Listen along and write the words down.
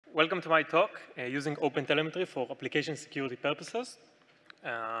Welcome to my talk using OpenTelemetry for application security purposes.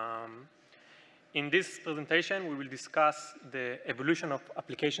 In this presentation, we will discuss the evolution of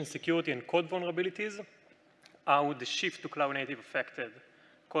application security and code vulnerabilities, how the shift to cloud native affected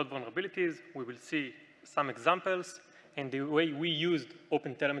code vulnerabilities. We will see some examples and the way we used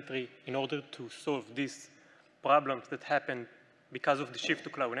OpenTelemetry in order to solve these problems that happened because of the shift to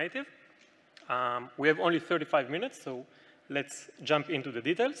cloud native. We have only 35 minutes, so let's jump into the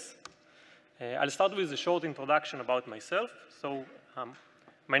details. I'll start with a short introduction about myself. So,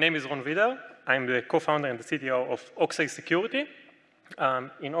 my name is Vider. I'm the co-founder and the CTO of Oxeye Security.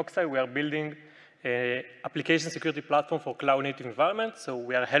 In Oxeye, we are building an application security platform for cloud-native environments. So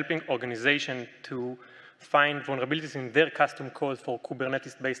we are helping organizations to find vulnerabilities in their custom code for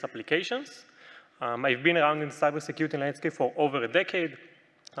Kubernetes-based applications. I've been around in the cybersecurity landscape for over a decade.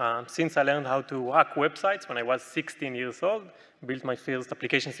 Since I learned how to hack websites when I was 16 years old, built my first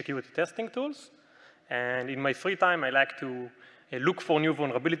application security testing tools. And in my free time, I like to look for new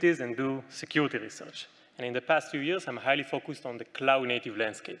vulnerabilities and do security research. And in the past few years, I'm highly focused on the cloud-native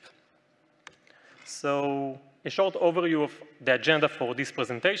landscape. So a short overview of the agenda for this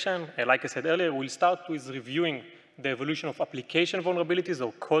presentation. Like I said earlier, we'll start with reviewing the evolution of application vulnerabilities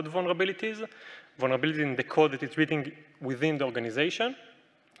or code vulnerabilities, vulnerability in the code that is written within the organization.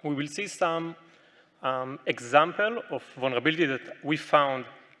 We will see some example of vulnerability that we found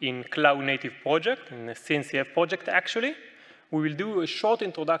in cloud-native project, in a CNCF project actually. We will do a short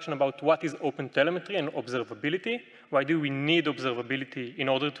introduction about what is OpenTelemetry and observability. Why do we need observability in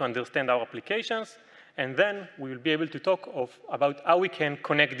order to understand our applications? And then we will be able to talk about how we can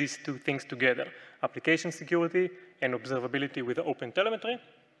connect these two things together, application security and observability with OpenTelemetry.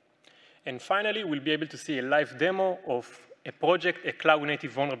 And finally, we'll be able to see a live demo of a project, a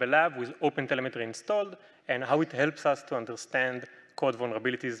cloud-native vulnerable lab with OpenTelemetry installed, and how it helps us to understand code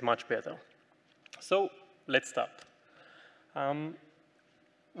vulnerabilities much better. So let's start.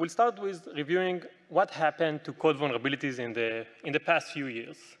 We'll start with reviewing what happened to code vulnerabilities in the past few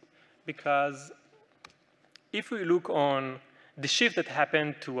years. Because if we look on the shift that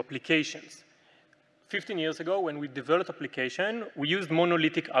happened to applications, 15 years ago, when we developed application, we used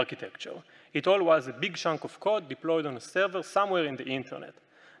monolithic architecture. It all was a big chunk of code deployed on a server somewhere in the internet.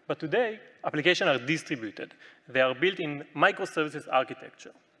 But today, applications are distributed. They are built in microservices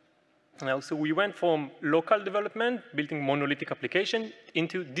architecture. Now, so we went from local development, building monolithic application,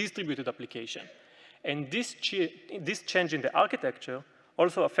 into distributed application. And this change in the architecture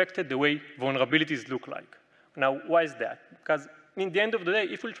also affected the way vulnerabilities look like. Now, why is that? Because in the end of the day,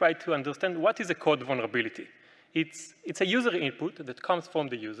 if we try to understand what is a code vulnerability, it's a user input that comes from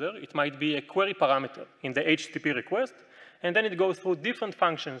the user. It might be a query parameter in the HTTP request, and then it goes through different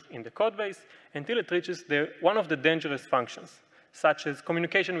functions in the code base until it reaches one of the dangerous functions, such as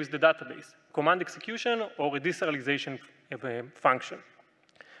communication with the database, command execution, or a deserialization function.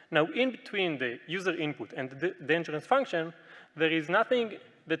 Now, in between the user input and the dangerous function, there is nothing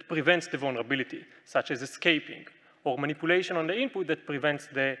that prevents the vulnerability, such as escaping, or manipulation on the input that prevents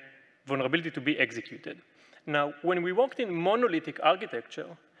the vulnerability to be executed. Now, when we worked in monolithic architecture,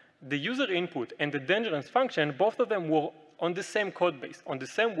 the user input and the dangerous function, both of them were on the same code base, on the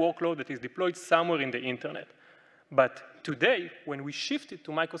same workload that is deployed somewhere in the internet. But today, when we shift it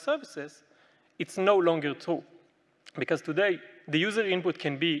to microservices, it's no longer true. Because today, the user input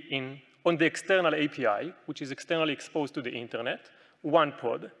can be on the external API, which is externally exposed to the internet, one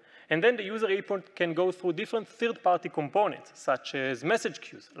pod. And then the user input can go through different third-party components, such as message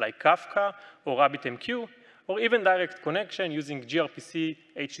queues, like Kafka or RabbitMQ, or even direct connection using gRPC,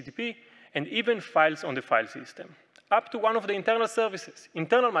 HTTP, and even files on the file system, up to one of the internal services,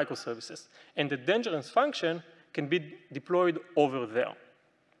 internal microservices. And the dangerous function can be deployed over there.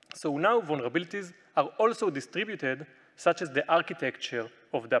 So now vulnerabilities are also distributed, such as the architecture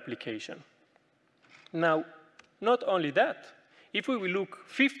of the application. Now, not only that, if we will look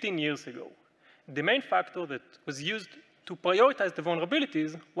 15 years ago, the main factor that was used to prioritize the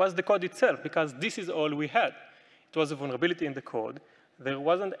vulnerabilities was the code itself, because this is all we had. It was a vulnerability in the code. There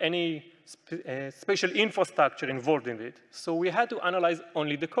wasn't any special infrastructure involved in it, so we had to analyze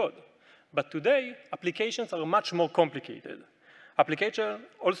only the code. But today, applications are much more complicated. Applications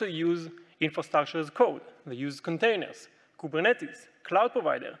also use infrastructure as code. They use containers, Kubernetes, cloud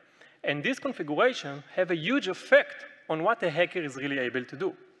provider, and this configuration have a huge effect on what a hacker is really able to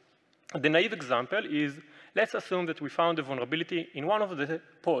do. The naive example is, let's assume that we found a vulnerability in one of the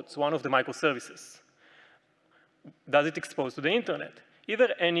pods, one of the microservices. Does it expose to the internet?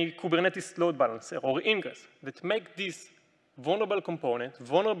 Either any Kubernetes load balancer or ingress that make this vulnerable component,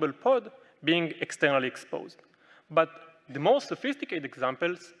 vulnerable pod, being externally exposed. But The more sophisticated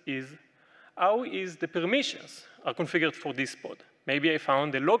examples is how is the permissions are configured for this pod. Maybe I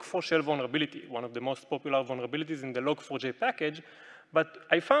found a log4shell vulnerability, one of the most popular vulnerabilities in the log4j package, but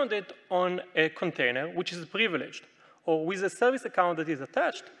I found it on a container which is privileged, or with a service account that is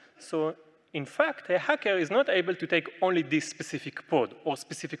attached. So in fact, a hacker is not able to take only this specific pod or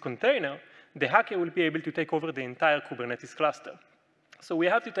specific container. The hacker will be able to take over the entire Kubernetes cluster. So we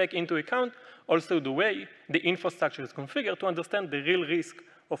have to take into account also the way the infrastructure is configured to understand the real risk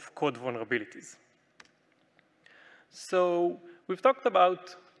of code vulnerabilities. So we've talked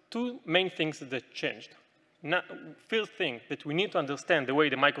about two main things that changed. Now, first thing, that we need to understand the way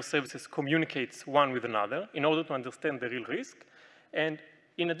the microservices communicates one with another in order to understand the real risk. And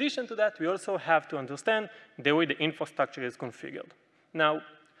in addition to that, we also have to understand the way the infrastructure is configured. Now,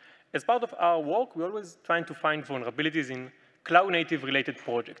 as part of our work, we're always trying to find vulnerabilities in cloud-native related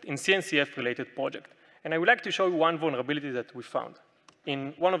project, in CNCF related project. And I would like to show you one vulnerability that we found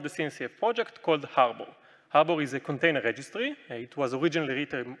in one of the CNCF projects called Harbor. Harbor is a container registry. It was originally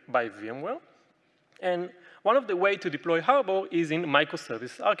written by VMware. And one of the ways to deploy Harbor is in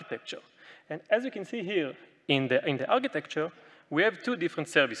microservice architecture. And as you can see here in the architecture, we have two different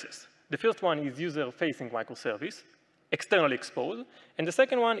services. The first one is user-facing microservice, externally exposed, and the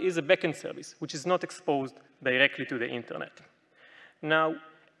second one is a backend service, which is not exposed directly to the internet. Now,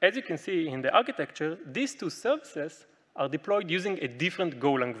 as you can see in the architecture, these two services are deployed using a different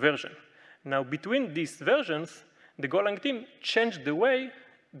Golang version. Now, between these versions, the Golang team changed the way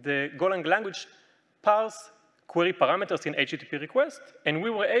the Golang language parse query parameters in HTTP request, and we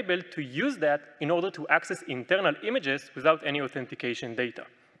were able to use that in order to access internal images without any authentication data.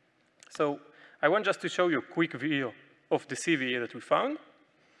 So I want just to show you a quick video of the CVE that we found.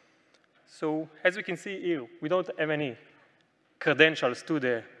 So as we can see here, we don't have any credentials to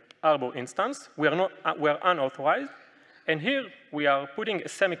the Harbor instance. We are unauthorized. And here we are putting a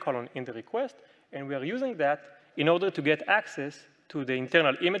semicolon in the request, and we are using that in order to get access to the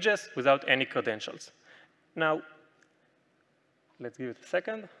internal images without any credentials. Now, let's give it a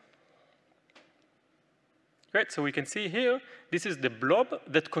second. Great, so we can see here, this is the blob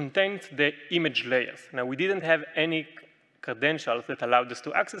that contains the image layers. Now, we didn't have any credentials that allowed us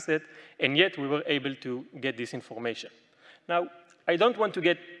to access it, and yet we were able to get this information. Now, I don't want to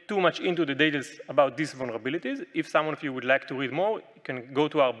get too much into the details about these vulnerabilities. If someone of you would like to read more, you can go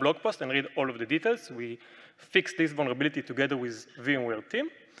to our blog post and read all of the details. We fixed this vulnerability together with VMware team.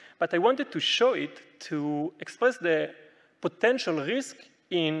 But I wanted to show it to express the potential risk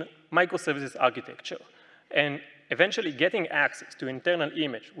in microservices architecture. And eventually getting access to internal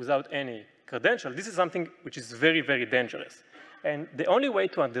image without any credential, this is something which is very, very dangerous. And the only way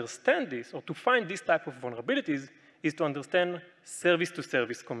to understand this or to find this type of vulnerabilities is to understand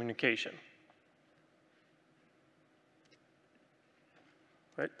service-to-service communication.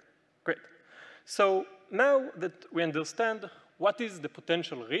 Right? Great. So now that we understand what is the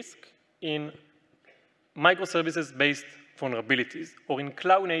potential risk in microservices-based vulnerabilities or in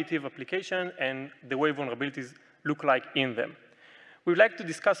cloud-native application and the way vulnerabilities look like in them, we would like to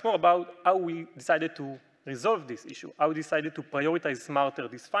discuss more about how we decided to resolve this issue, how we decided to prioritize smarter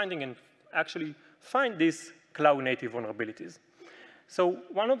this finding and actually find these cloud-native vulnerabilities. So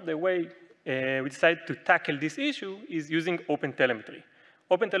one of the ways we decided to tackle this issue is using OpenTelemetry.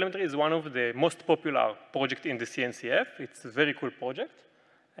 OpenTelemetry is one of the most popular projects in the CNCF. It's a very cool project.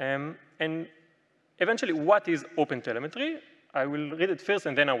 And eventually, what is OpenTelemetry? I will read it first,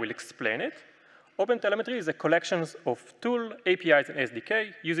 and then I will explain it. OpenTelemetry is a collection of tools, APIs, and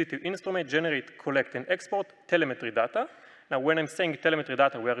SDK, used to instrument, generate, collect, and export telemetry data. Now, when I'm saying telemetry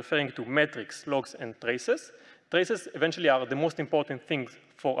data, we are referring to metrics, logs, and traces. Traces eventually are the most important things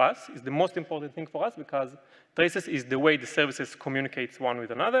for us. It's the most important thing for us because traces is the way the services communicate one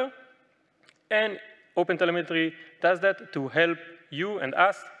with another. And OpenTelemetry does that to help you and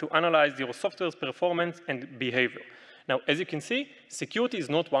us to analyze your software's performance and behavior. Now, as you can see, security is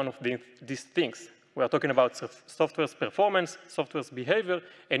not one of these things. We are talking about software's performance, software's behavior,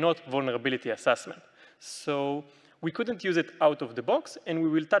 and not vulnerability assessment. So we couldn't use it out of the box, and we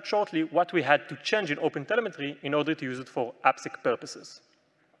will touch shortly what we had to change in OpenTelemetry in order to use it for AppSec purposes.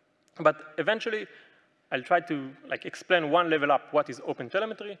 But eventually, I'll try to explain one level up what is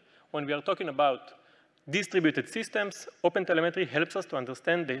OpenTelemetry. When we are talking about distributed systems, OpenTelemetry helps us to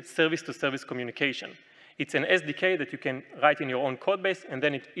understand the service-to-service communication. It's an SDK that you can write in your own code base, and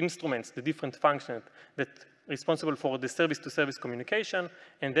then it instruments the different functions that are responsible for the service-to-service communication,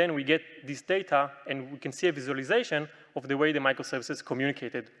 and then we get this data, and we can see a visualization of the way the microservices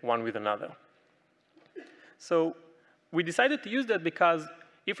communicated one with another. So we decided to use that because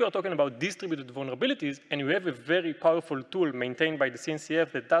if we are talking about distributed vulnerabilities and we have a very powerful tool maintained by the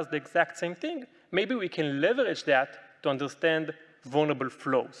CNCF that does the exact same thing, maybe we can leverage that to understand vulnerable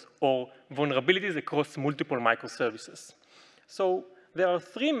flows or vulnerabilities across multiple microservices. So there are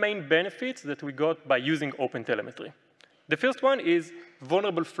three main benefits that we got by using OpenTelemetry. The first one is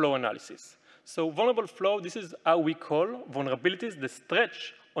vulnerable flow analysis. So vulnerable flow, this is how we call vulnerabilities that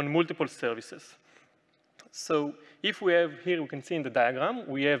stretch on multiple services. So if we have here, we can see in the diagram,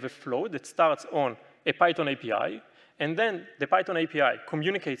 we have a flow that starts on a Python API, and then the Python API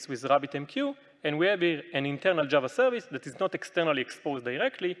communicates with RabbitMQ, and we have here an internal Java service that is not externally exposed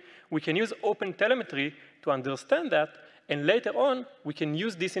directly. We can use OpenTelemetry to understand that, and later on, we can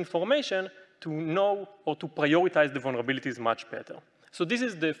use this information to know or to prioritize the vulnerabilities much better. So this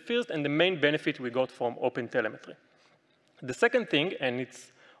is the first and the main benefit we got from OpenTelemetry. The second thing, and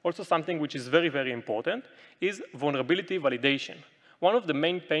it's also something which is very, very important, is vulnerability validation. One of the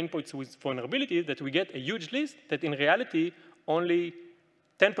main pain points with vulnerability is that we get a huge list that in reality only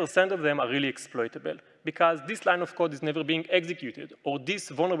 10% of them are really exploitable because this line of code is never being executed or this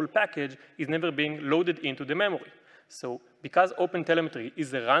vulnerable package is never being loaded into the memory. So because OpenTelemetry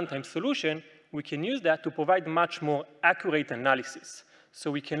is a runtime solution, we can use that to provide much more accurate analysis.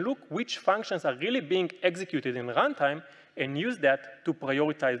 So we can look which functions are really being executed in runtime and use that to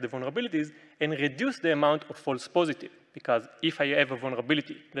prioritize the vulnerabilities and reduce the amount of false positive. Because if I have a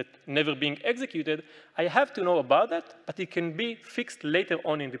vulnerability that's never being executed, I have to know about that, but it can be fixed later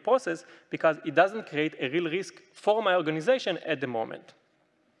on in the process because it doesn't create a real risk for my organization at the moment.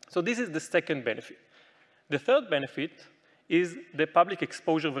 So this is the second benefit. The third benefit is the public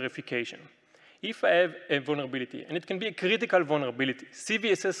exposure verification. If I have a vulnerability, and it can be a critical vulnerability,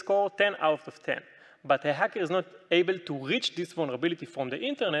 CVSS score 10 out of 10, but a hacker is not able to reach this vulnerability from the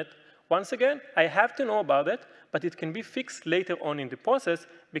internet, once again, I have to know about it, but it can be fixed later on in the process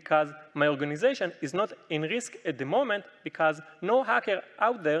because my organization is not in risk at the moment because no hacker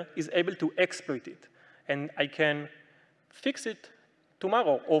out there is able to exploit it. And I can fix it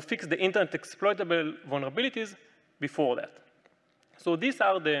tomorrow or fix the internet exploitable vulnerabilities before that. So these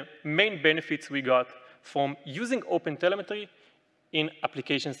are the main benefits we got from using OpenTelemetry in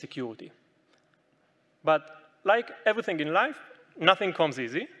application security. But like everything in life, nothing comes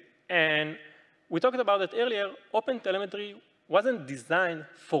easy. And we talked about it earlier, OpenTelemetry wasn't designed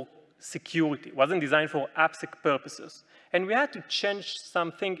for security, wasn't designed for AppSec purposes. And we had to change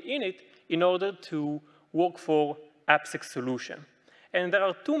something in it in order to work for AppSec solution. And there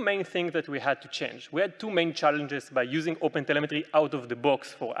are two main things that we had to change. We had two main challenges by using OpenTelemetry out of the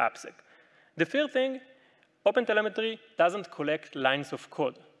box for AppSec. The first thing, OpenTelemetry doesn't collect lines of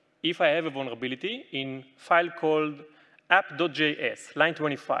code. If I have a vulnerability in a file called app.js, line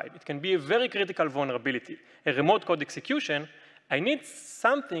 25, it can be a very critical vulnerability, a remote code execution, I need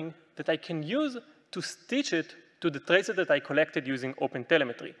something that I can use to stitch it to the traces that I collected using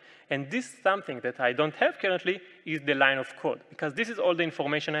OpenTelemetry. And this something that I don't have currently is the line of code, because this is all the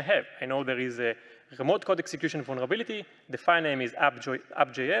information I have. I know there is a remote code execution vulnerability, the file name is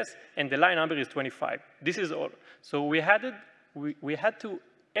app.js, and the line number is 25. This is all. So we had to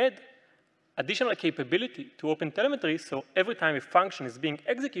add additional capability to OpenTelemetry, so every time a function is being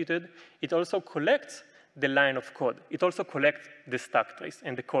executed, it also collects the line of code. It also collects the stack trace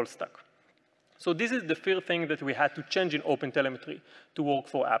and the call stack. So this is the first thing that we had to change in OpenTelemetry to work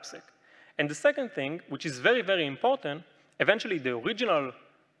for AppSec. And the second thing, which is very, very important, eventually the original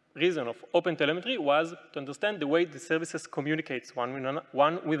reason of OpenTelemetry was to understand the way the services communicate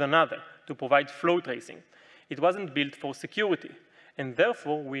one with another to provide flow tracing. It wasn't built for security. And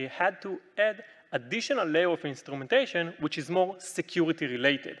therefore, we had to add additional layer of instrumentation, which is more security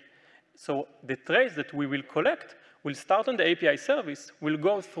related. So the trace that we will collect will start on the API service, will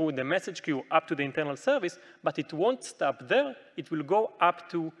go through the message queue up to the internal service, but it won't stop there. It will go up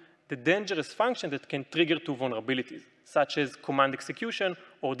to the dangerous function that can trigger two vulnerabilities, such as command execution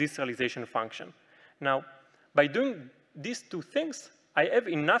or deserialization function. Now, by doing these two things, I have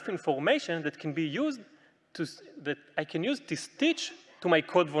enough information that can be used that I can use to stitch to my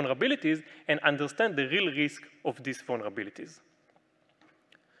code vulnerabilities and understand the real risk of these vulnerabilities.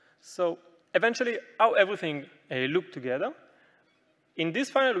 So eventually, how everything looked together. In this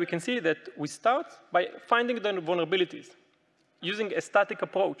funnel, we can see that we start by finding the vulnerabilities using a static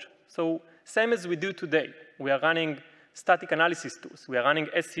approach. So same as we do today. We are running static analysis tools. We are running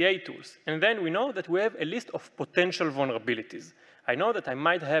SCA tools. And then we know that we have a list of potential vulnerabilities. I know that I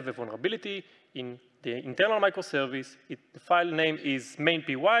might have a vulnerability in the internal microservice. The file name is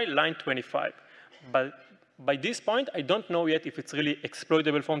main.py, line 25. But by this point, I don't know yet if it's really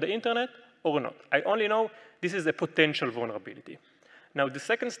exploitable from the internet or not. I only know this is a potential vulnerability. Now, the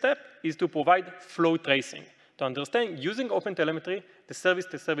second step is to provide flow tracing, to understand using OpenTelemetry, the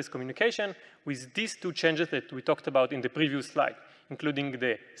service-to-service communication with these two changes that we talked about in the previous slide, including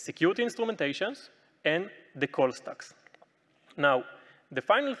the security instrumentations and the call stacks. Now, the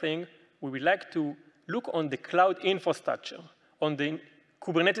final thing, we would like to look on the cloud infrastructure, on the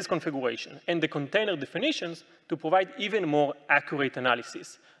Kubernetes configuration, and the container definitions to provide even more accurate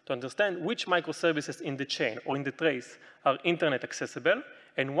analysis, to understand which microservices in the chain or in the trace are internet accessible,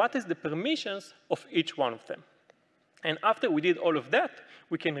 and what is the permissions of each one of them. And after we did all of that,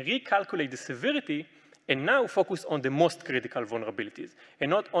 we can recalculate the severity and now focus on the most critical vulnerabilities, and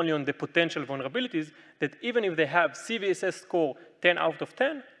not only on the potential vulnerabilities that even if they have CVSS score 10 out of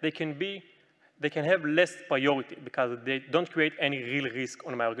 10, they can have less priority because they don't create any real risk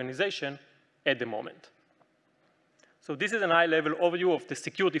on my organization at the moment. So this is an high-level overview of the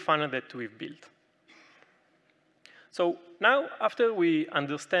security funnel that we've built. So now, after we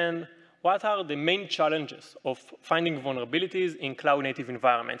understand what are the main challenges of finding vulnerabilities in cloud-native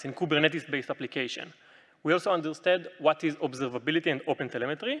environments, in Kubernetes-based application, we also understood what is observability and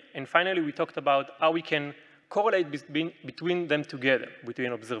OpenTelemetry, and finally, we talked about how we can correlate between them together,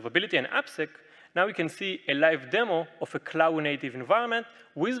 between observability and AppSec. Now we can see a live demo of a cloud-native environment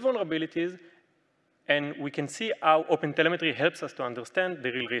with vulnerabilities, and we can see how OpenTelemetry helps us to understand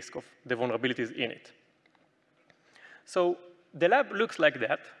the real risk of the vulnerabilities in it. So the lab looks like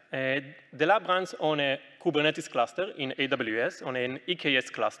that. The lab runs on a Kubernetes cluster in AWS, on an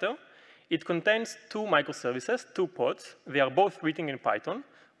EKS cluster. It contains two microservices, two pods. They are both written in Python.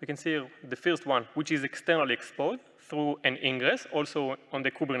 We can see the first one, which is externally exposed through an ingress, also on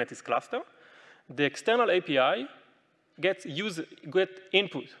the Kubernetes cluster. The external API gets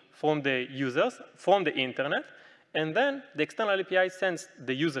input from the users, from the internet, and then the external API sends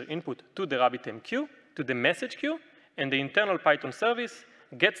the user input to the RabbitMQ, to the message queue, and the internal Python service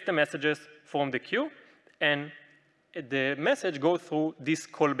gets the messages from the queue, and the message goes through this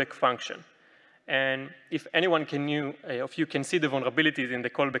callback function. And if anyone of you can see the vulnerabilities in the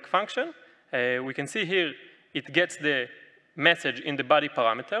callback function, we can see here it gets the message in the body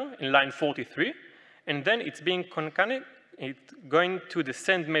parameter in line 43, and then it's being concatenated, it's going to the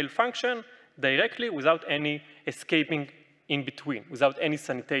send mail function directly without any escaping in between, without any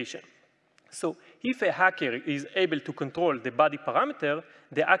sanitation. So if a hacker is able to control the body parameter,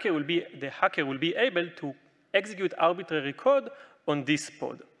 the hacker will be able to execute arbitrary code on this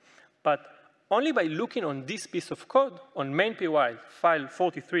pod. But only by looking on this piece of code, on main.py file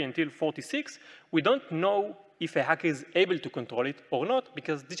 43 until 46, we don't know if a hacker is able to control it or not,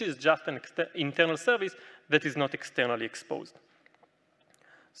 because this is just an internal service that is not externally exposed.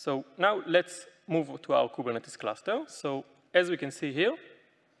 So now let's move to our Kubernetes cluster. So as we can see here,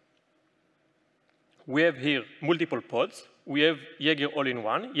 we have here multiple pods. We have Jaeger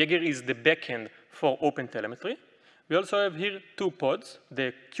all-in-one. Jaeger is the backend for OpenTelemetry. We also have here two pods,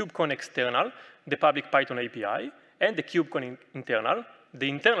 the KubeCon external, the public Python API, and the KubeCon internal, the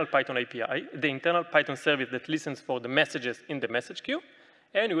internal Python API, the internal Python service that listens for the messages in the message queue.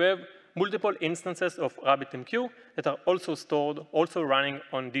 And we have multiple instances of RabbitMQ that are also stored, also running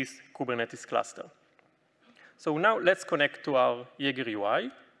on this Kubernetes cluster. So now let's connect to our Jaeger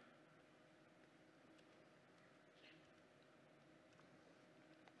UI.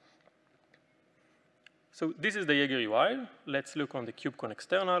 So this is the Jaeger UI. Let's look on the KubeCon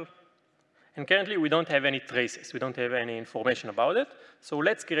external. And currently, we don't have any traces. We don't have any information about it. So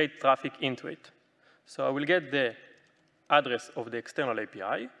let's create traffic into it. So I will get the address of the external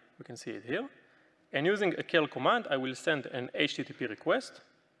API. We can see it here. And using a curl command, I will send an HTTP request.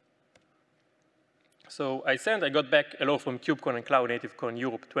 So I got back hello from KubeCon and Cloud Native Con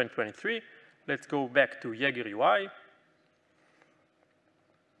Europe 2023. Let's go back to Jaeger UI.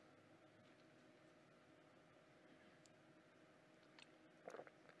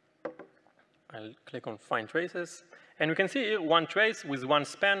 I'll click on Find Traces. And we can see here one trace with one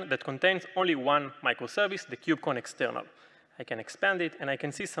span that contains only one microservice, the KubeCon external. I can expand it, and I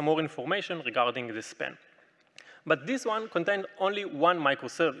can see some more information regarding the span. But this one contained only one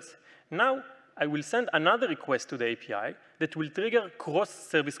microservice. Now, I will send another request to the API that will trigger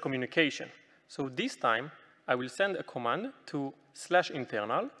cross-service communication. So this time, I will send a command to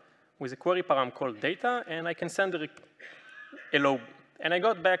 /internal with a query param called data, and I can send a hello. And I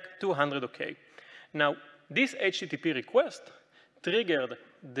got back 200 OK. Now, this HTTP request triggered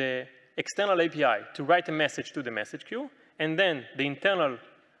the external API to write a message to the message queue, and then the internal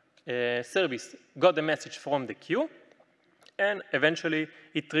service got the message from the queue, and eventually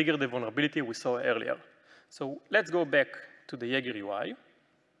it triggered the vulnerability we saw earlier. So let's go back to the Jaeger UI.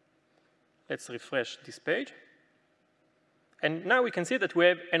 Let's refresh this page. And now we can see that we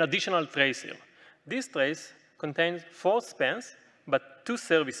have an additional trace here. This trace contains 4 spans, but 2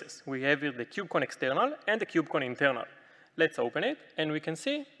 services. We have here the KubeCon external and the KubeCon internal. Let's open it, and we can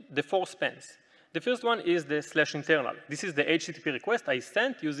see the 4 spans. The first one is the /internal. This is the HTTP request I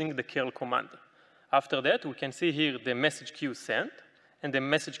sent using the curl command. After that, we can see here the message queue sent and the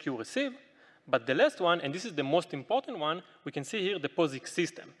message queue received. But the last one, and this is the most important one, we can see here the POSIX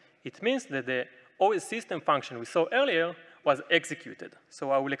system. It means that the OS system function we saw earlier was executed.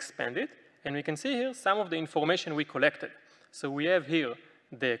 So I will expand it, and we can see here some of the information we collected. So we have here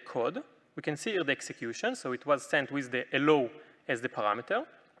the code. We can see here the execution. So it was sent with the hello as the parameter.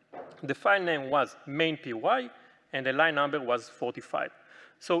 The file name was main.py, and the line number was 45.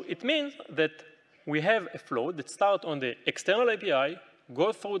 So it means that we have a flow that starts on the external API,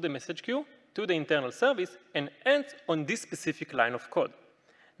 goes through the message queue to the internal service, and ends on this specific line of code.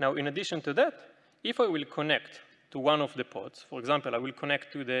 Now, in addition to that, if I will connect to one of the pods, for example, I will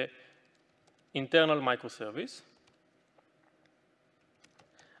connect to the internal microservice,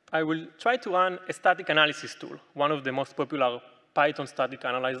 I will try to run a static analysis tool, one of the most popular Python static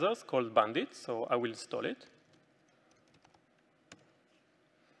analyzers called Bandit, so I will install it.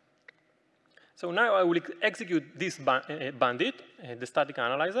 So now I will execute this Bandit, the static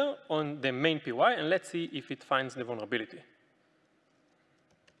analyzer, on the main.py, and let's see if it finds the vulnerability.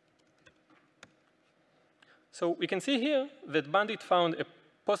 So we can see here that Bandit found a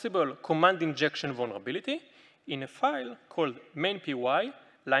possible command injection vulnerability in a file called main.py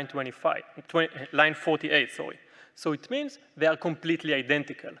line 48, sorry. So it means they are completely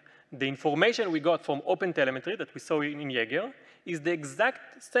identical. The information we got from OpenTelemetry that we saw in Jaeger is the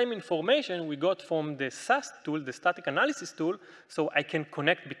exact same information we got from the SAS tool, the static analysis tool, so I can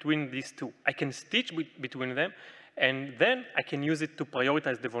connect between these two. I can stitch between them, and then I can use it to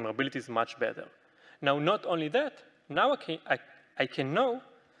prioritize the vulnerabilities much better. Now, not only that, now I can know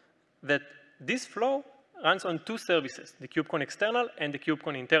that this flow runs on 2 services, the KubeCon external and the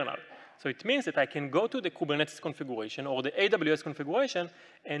KubeCon internal. So it means that I can go to the Kubernetes configuration or the AWS configuration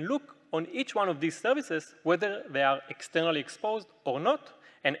and look on each one of these services whether they are externally exposed or not.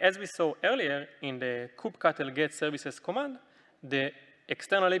 And as we saw earlier in the kubectl get services command, the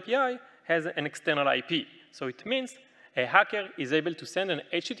external API has an external IP. So it means a hacker is able to send an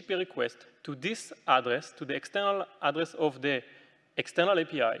HTTP request to this address, to the external address of the external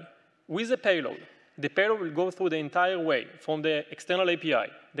API with a payload. The payload will go through the entire way from the external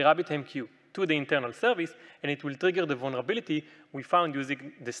API, the RabbitMQ, to the internal service, and it will trigger the vulnerability we found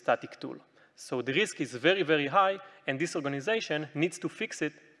using the static tool. So the risk is very, very high, and this organization needs to fix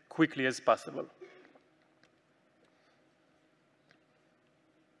it quickly as possible.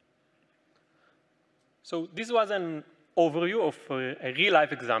 So this was an overview of a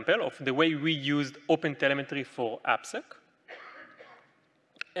real-life example of the way we used OpenTelemetry for AppSec.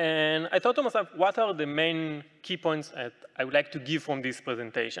 And I thought to myself, what are the main key points that I would like to give from this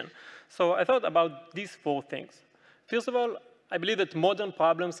presentation? So I thought about these 4 things. First of all, I believe that modern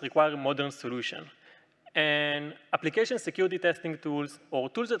problems require modern solutions. And application security testing tools or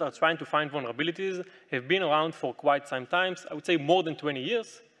tools that are trying to find vulnerabilities have been around for quite some time, I would say more than 20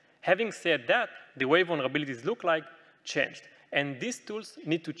 years. Having said that, the way vulnerabilities look like changed. And these tools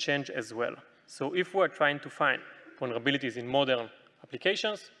need to change as well. So if we're trying to find vulnerabilities in modern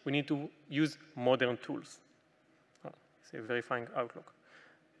applications, we need to use modern tools. It's a verifying Outlook.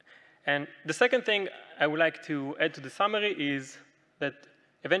 And the second thing I would like to add to the summary is that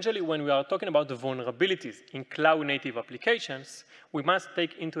eventually when we are talking about the vulnerabilities in cloud-native applications, we must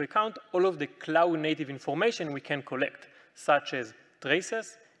take into account all of the cloud-native information we can collect, such as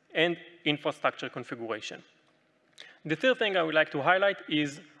traces and infrastructure configuration. The third thing I would like to highlight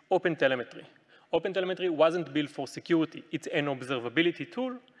is OpenTelemetry. OpenTelemetry wasn't built for security. It's an observability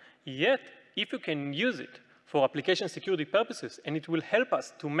tool, yet if you can use it for application security purposes and it will help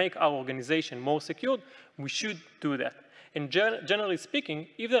us to make our organization more secure, we should do that. And generally speaking,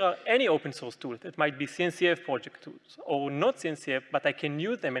 if there are any open source tools that might be CNCF project tools or not CNCF, but I can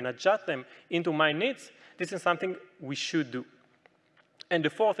use them and adjust them into my needs, this is something we should do. And the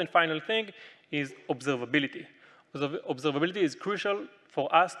fourth and final thing is observability. Observability is crucial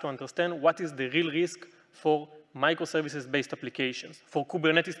for us to understand what is the real risk for microservices-based applications. For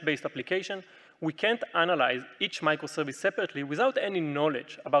Kubernetes-based application, we can't analyze each microservice separately without any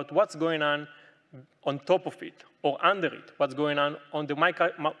knowledge about what's going on top of it or under it, what's going on the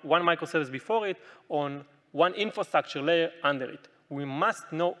one microservice before it, on one infrastructure layer under it. We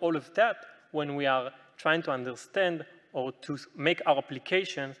must know all of that when we are trying to understand or to make our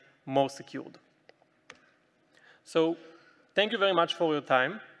applications more secured. So thank you very much for your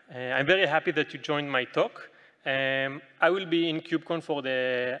time. I'm very happy that you joined my talk. I will be in KubeCon for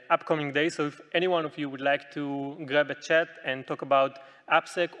the upcoming days, so if any one of you would like to grab a chat and talk about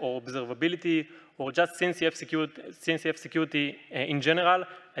AppSec or observability or just CNCF security in general,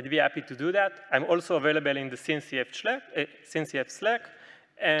 I'd be happy to do that. I'm also available in the CNCF Slack,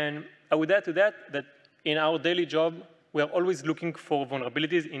 and I would add to that in our daily job, we are always looking for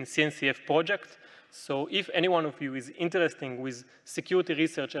vulnerabilities in CNCF projects. So if any one of you is interested with security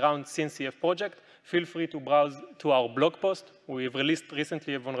research around CNCF project, feel free to browse to our blog post. We've released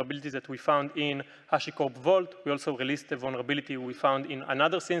recently a vulnerability that we found in HashiCorp Vault. We also released a vulnerability we found in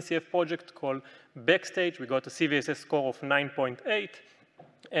another CNCF project called Backstage. We got a CVSS score of 9.8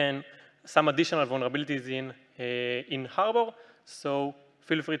 and some additional vulnerabilities in Harbor. So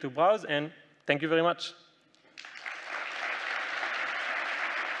feel free to browse, and thank you very much.